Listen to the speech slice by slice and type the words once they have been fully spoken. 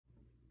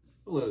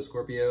Hello,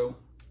 Scorpio.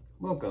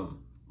 Welcome.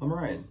 I'm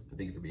Ryan.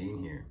 Thank you for being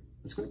here.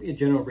 This is going to be a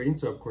general reading,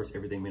 so of course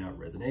everything may not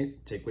resonate.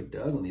 Take what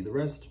does and leave the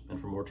rest.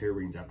 And for more tarot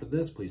readings after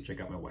this, please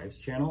check out my wife's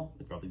channel.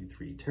 It's probably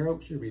 3D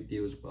Tarot. She should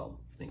review as well.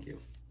 Thank you.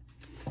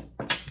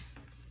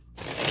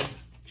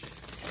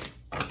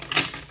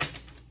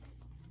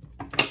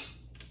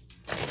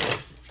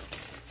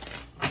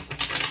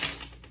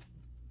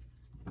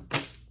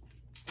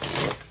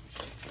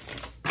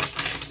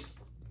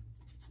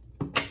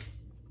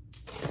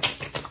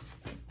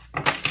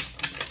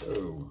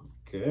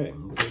 Okay,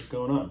 let's see what's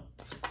going on.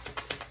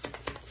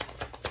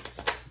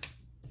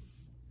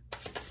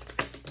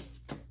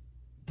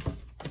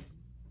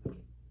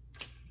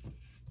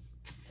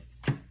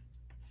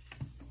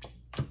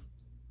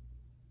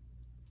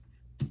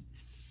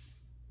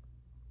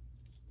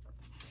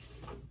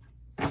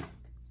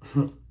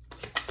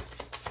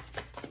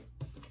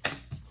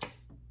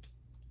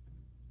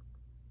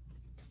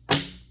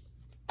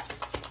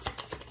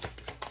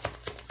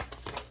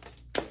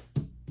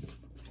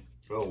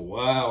 Oh,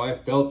 wow, I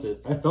felt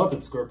it. I felt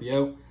it,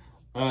 Scorpio.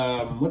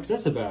 What's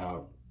this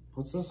about?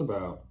 What's this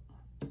about?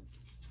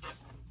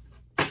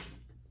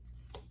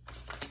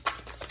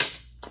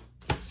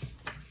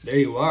 There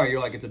you are.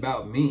 You're like, it's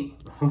about me.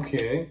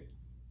 Okay.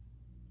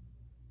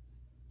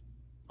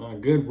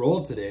 Good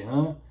roll today,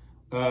 huh?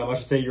 I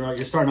should say you're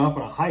starting off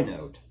on a high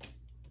note.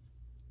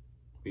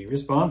 Be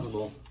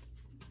responsible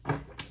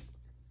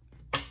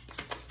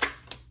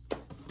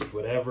with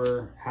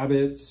whatever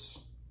habits,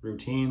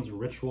 routines,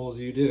 rituals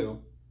you do.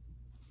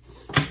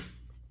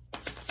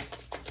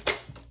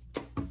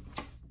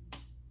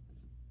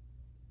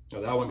 Oh,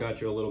 that one got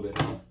you a little bit,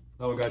 huh?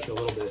 That one got you a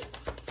little bit.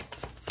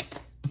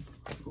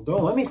 Well,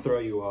 don't let me throw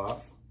you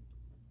off.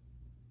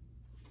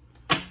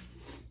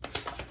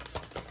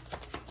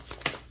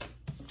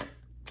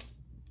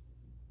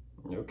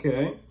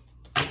 Okay.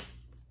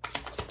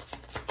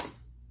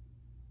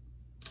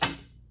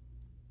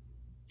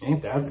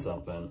 Ain't that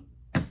something?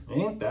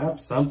 Ain't that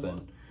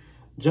something?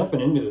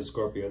 Jumping into the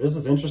Scorpio, this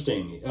is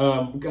interesting.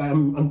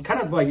 I'm kind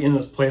of like in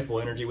this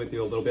playful energy with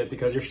you a little bit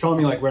because you're showing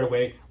me like right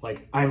away,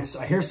 like I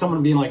hear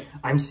someone being like,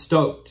 I'm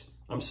stoked.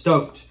 I'm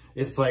stoked.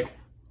 It's like,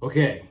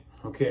 okay,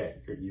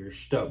 you're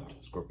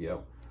stoked,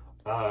 Scorpio.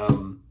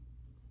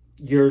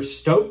 You're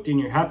stoked and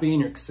you're happy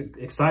and you're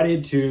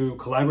excited to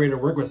collaborate or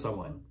work with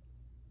someone.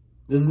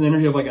 This is the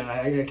energy of like,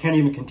 I can't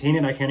even contain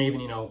it. I can't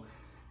even,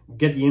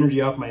 get the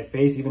energy off my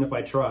face, even if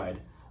I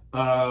tried.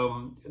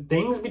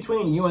 Things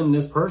between you and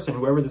this person,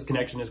 whoever this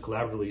connection is,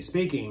 collaboratively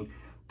speaking,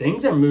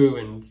 things are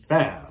moving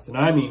fast, and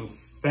I mean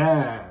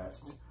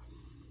fast.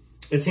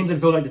 It seems to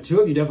feel like the two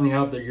of you definitely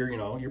have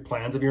your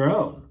plans of your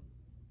own.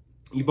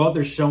 You both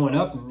are showing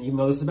up, and even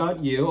though this is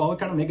about you, I'll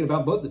kind of make it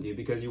about both of you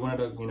because you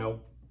wanted to,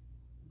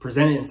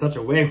 present it in such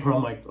a way where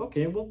I'm like,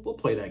 okay, we'll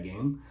play that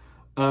game.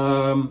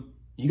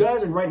 You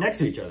guys are right next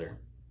to each other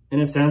in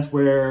a sense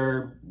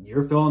where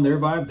you're feeling their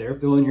vibe, they're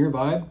feeling your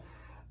vibe.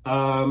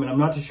 And I'm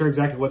not too sure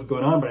exactly what's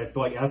going on, but I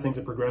feel like as things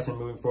are progressing,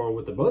 moving forward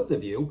with the both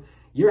of you,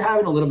 you're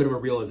having a little bit of a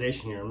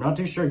realization here. I'm not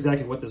too sure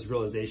exactly what this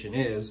realization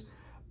is,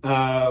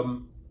 but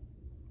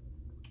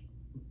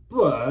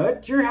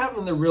you're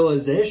having the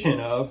realization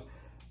of,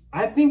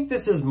 I think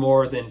this is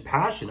more than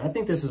passion. I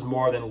think this is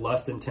more than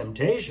lust and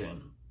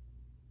temptation.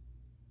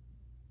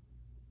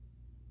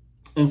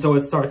 And so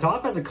it starts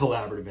off as a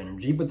collaborative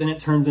energy, but then it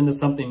turns into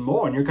something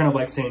more. And you're kind of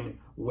like saying,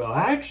 well,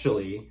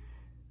 actually,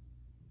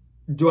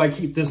 do I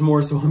keep this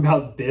more so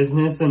about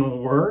business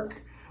and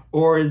work?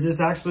 Or is this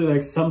actually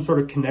like some sort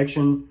of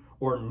connection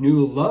or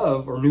new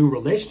love or new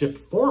relationship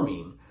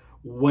forming?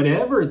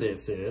 Whatever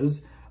this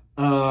is,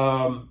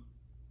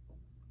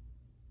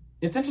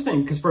 it's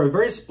interesting because for a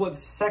very split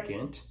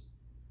second,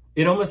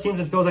 it almost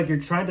seems, it feels like you're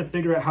trying to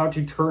figure out how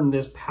to turn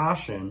this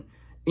passion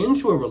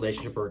into a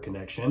relationship or a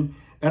connection.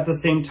 At the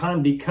same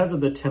time, because of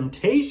the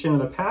temptation or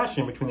the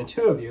passion between the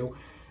two of you,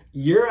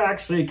 you're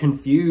actually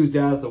confused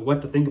as to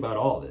what to think about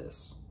all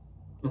this.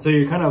 And so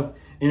you're kind of,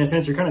 in a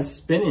sense, you're kind of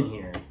spinning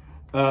here.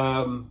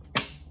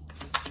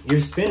 You're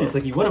spinning. It's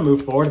like you want to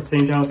move forward. At the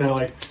same time, it's kind of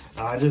like,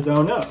 I just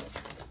don't know.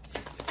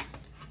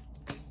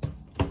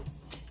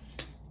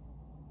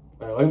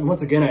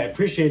 Once again, I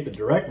appreciate the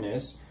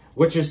directness.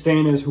 What you're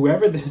saying is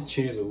whoever this,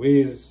 geez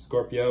Louise,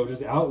 Scorpio,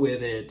 just out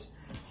with it.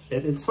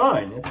 It's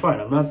fine. It's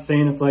fine. I'm not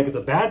saying it's like it's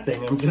a bad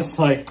thing. I'm just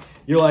like,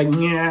 you're like,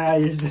 yeah,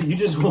 you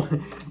just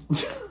want...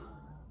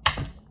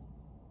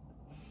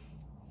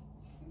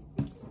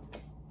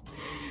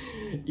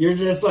 You're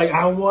just like,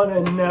 I want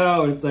to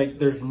know. It's like,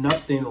 there's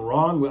nothing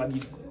wrong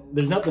with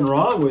there's nothing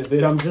wrong with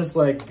it. I'm just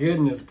like,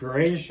 goodness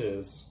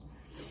gracious.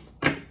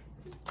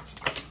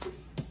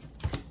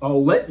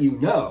 I'll let you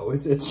know.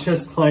 It's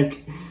just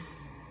like...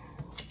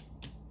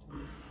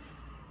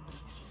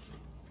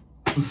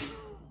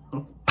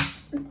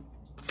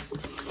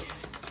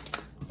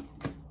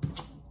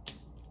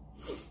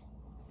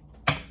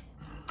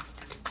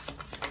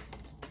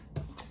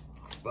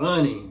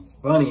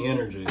 funny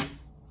energy.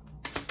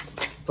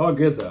 It's all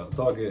good though. It's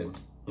all good.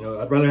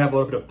 I'd rather have a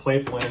little bit of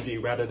playful energy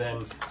rather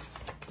than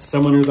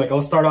someone who's like,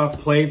 I'll start off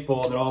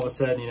playful, and then all of a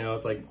sudden, you know,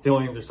 it's like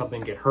feelings or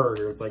something get hurt,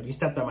 or it's like, you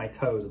stepped on my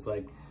toes. It's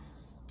like,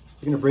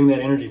 you're going to bring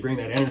that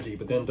energy,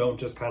 but then don't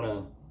just kind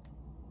of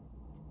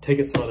take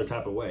it some other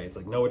type of way. It's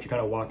like, know what you're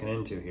kind of walking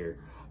into here.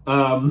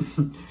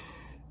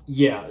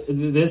 Yeah,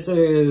 this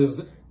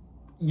is,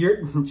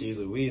 geez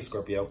Louise,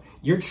 Scorpio,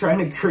 you're trying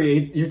to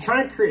create,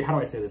 how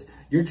do I say this?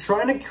 You're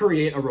trying to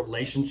create a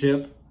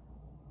relationship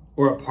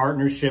or a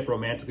partnership,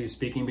 romantically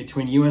speaking,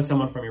 between you and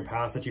someone from your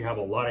past that you have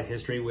a lot of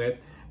history with,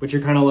 but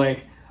you're kind of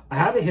like, I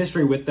have a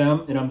history with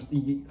them,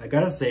 and I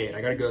gotta say it,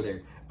 I gotta go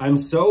there. I'm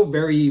so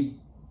very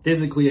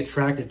physically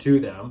attracted to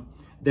them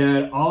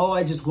that all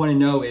I just want to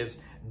know is,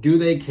 do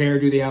they care?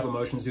 Do they have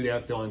emotions? Do they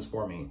have feelings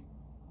for me?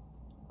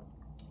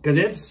 Because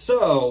if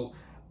so,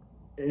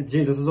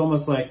 geez, this is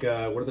almost like,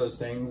 what are those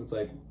things? It's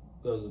like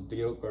those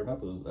video, or not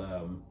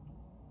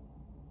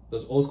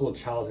those old school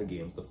childhood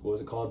games. What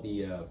was it called?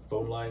 The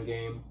phone line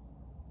game.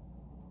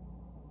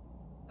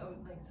 Oh,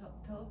 like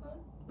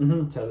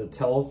telephone? The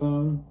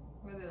telephone.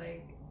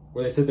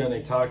 Where they sit there and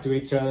they talk to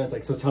each other. It's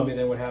like, so tell me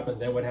then what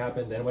happened, then what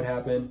happened, then what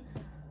happened.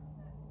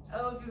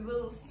 Oh, through the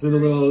little screen. Through the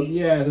little,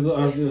 yeah,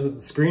 was it the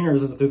screen or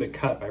was it through the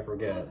cup? I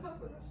forget. Yeah.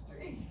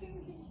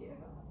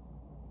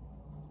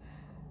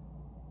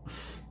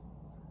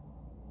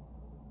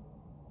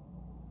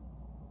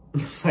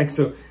 It's like,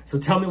 so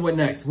tell me what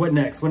next? What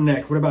next? What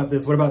next? What about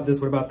this? What about this?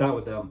 What about that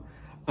with them?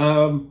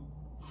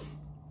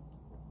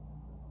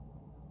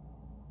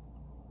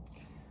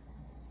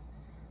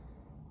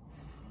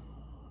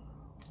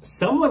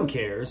 Someone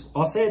cares.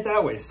 I'll say it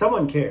that way.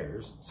 Someone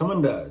cares.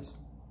 Someone does.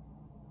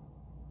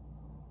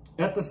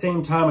 At the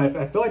same time,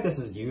 I feel like this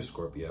is you,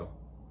 Scorpio.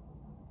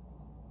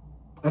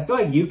 I feel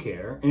like you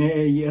care.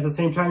 And at the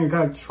same time, you're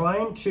kind of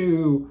trying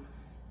to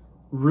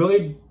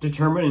really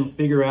determine and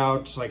figure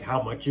out like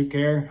how much you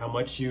care, how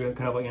much you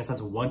kind of like in a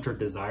sense want or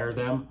desire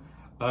them,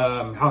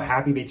 how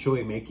happy they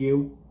truly make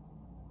you.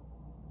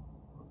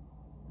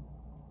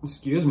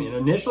 Excuse me. And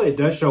initially it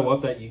does show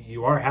up that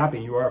you are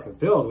happy, you are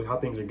fulfilled with how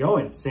things are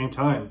going. At the same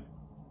time,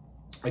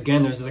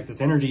 again, there's like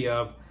this energy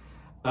of,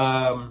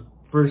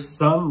 for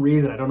some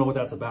reason, I don't know what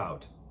that's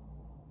about.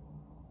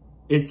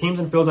 It seems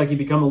and feels like you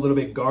become a little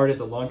bit guarded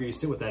the longer you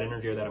sit with that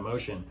energy or that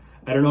emotion.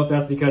 I don't know if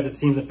that's because it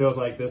seems and feels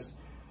like this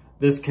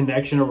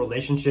connection or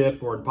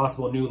relationship or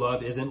possible new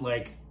love isn't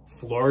like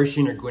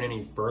flourishing or going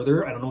any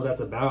further. I don't know what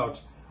that's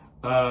about.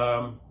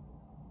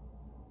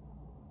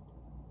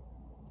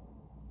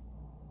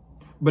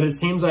 But it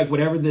seems like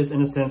whatever this,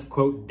 in a sense,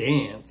 quote,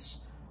 dance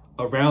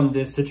around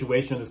this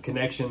situation, this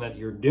connection that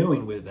you're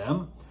doing with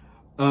them,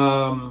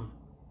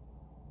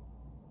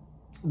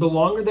 the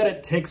longer that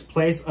it takes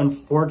place,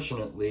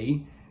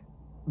 unfortunately,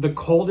 the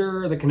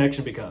colder the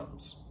connection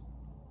becomes.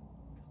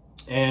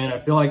 And I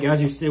feel like as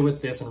you sit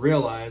with this and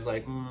realize,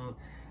 like,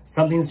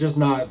 something's just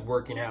not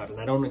working out. And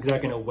I don't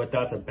exactly know what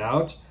that's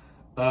about.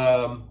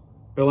 But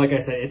like I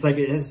said, it's like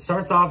it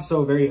starts off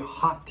so very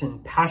hot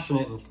and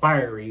passionate and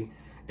fiery.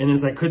 And then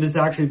it's like, could this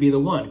actually be the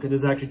one? Could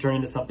this actually turn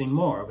into something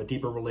more of a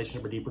deeper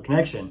relationship or deeper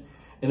connection?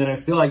 And then I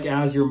feel like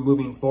as you're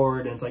moving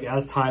forward, and it's like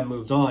as time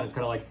moves on, it's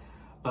kind of like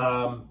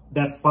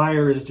that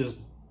fire is just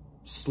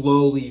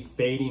slowly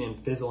fading and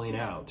fizzling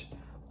out.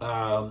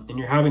 And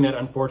you're having that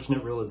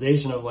unfortunate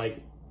realization of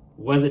like,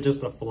 was it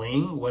just a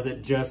fling? Was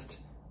it just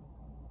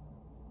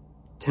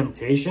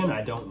temptation?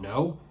 I don't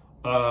know.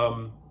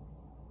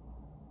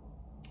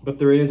 But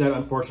there is that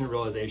unfortunate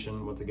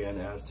realization, once again,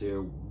 as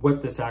to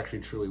what this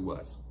actually truly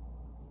was.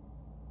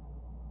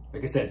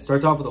 Like I said, it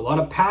starts off with a lot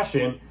of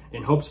passion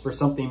and hopes for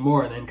something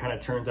more, and then kind of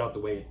turns out the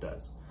way it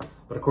does.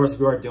 But of course, if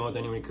you are dealing with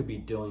anyone, you could be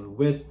dealing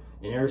with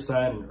an air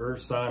sign, an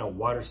earth sign, a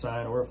water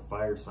sign, or a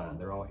fire sign.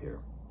 They're all here.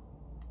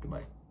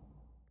 Goodbye.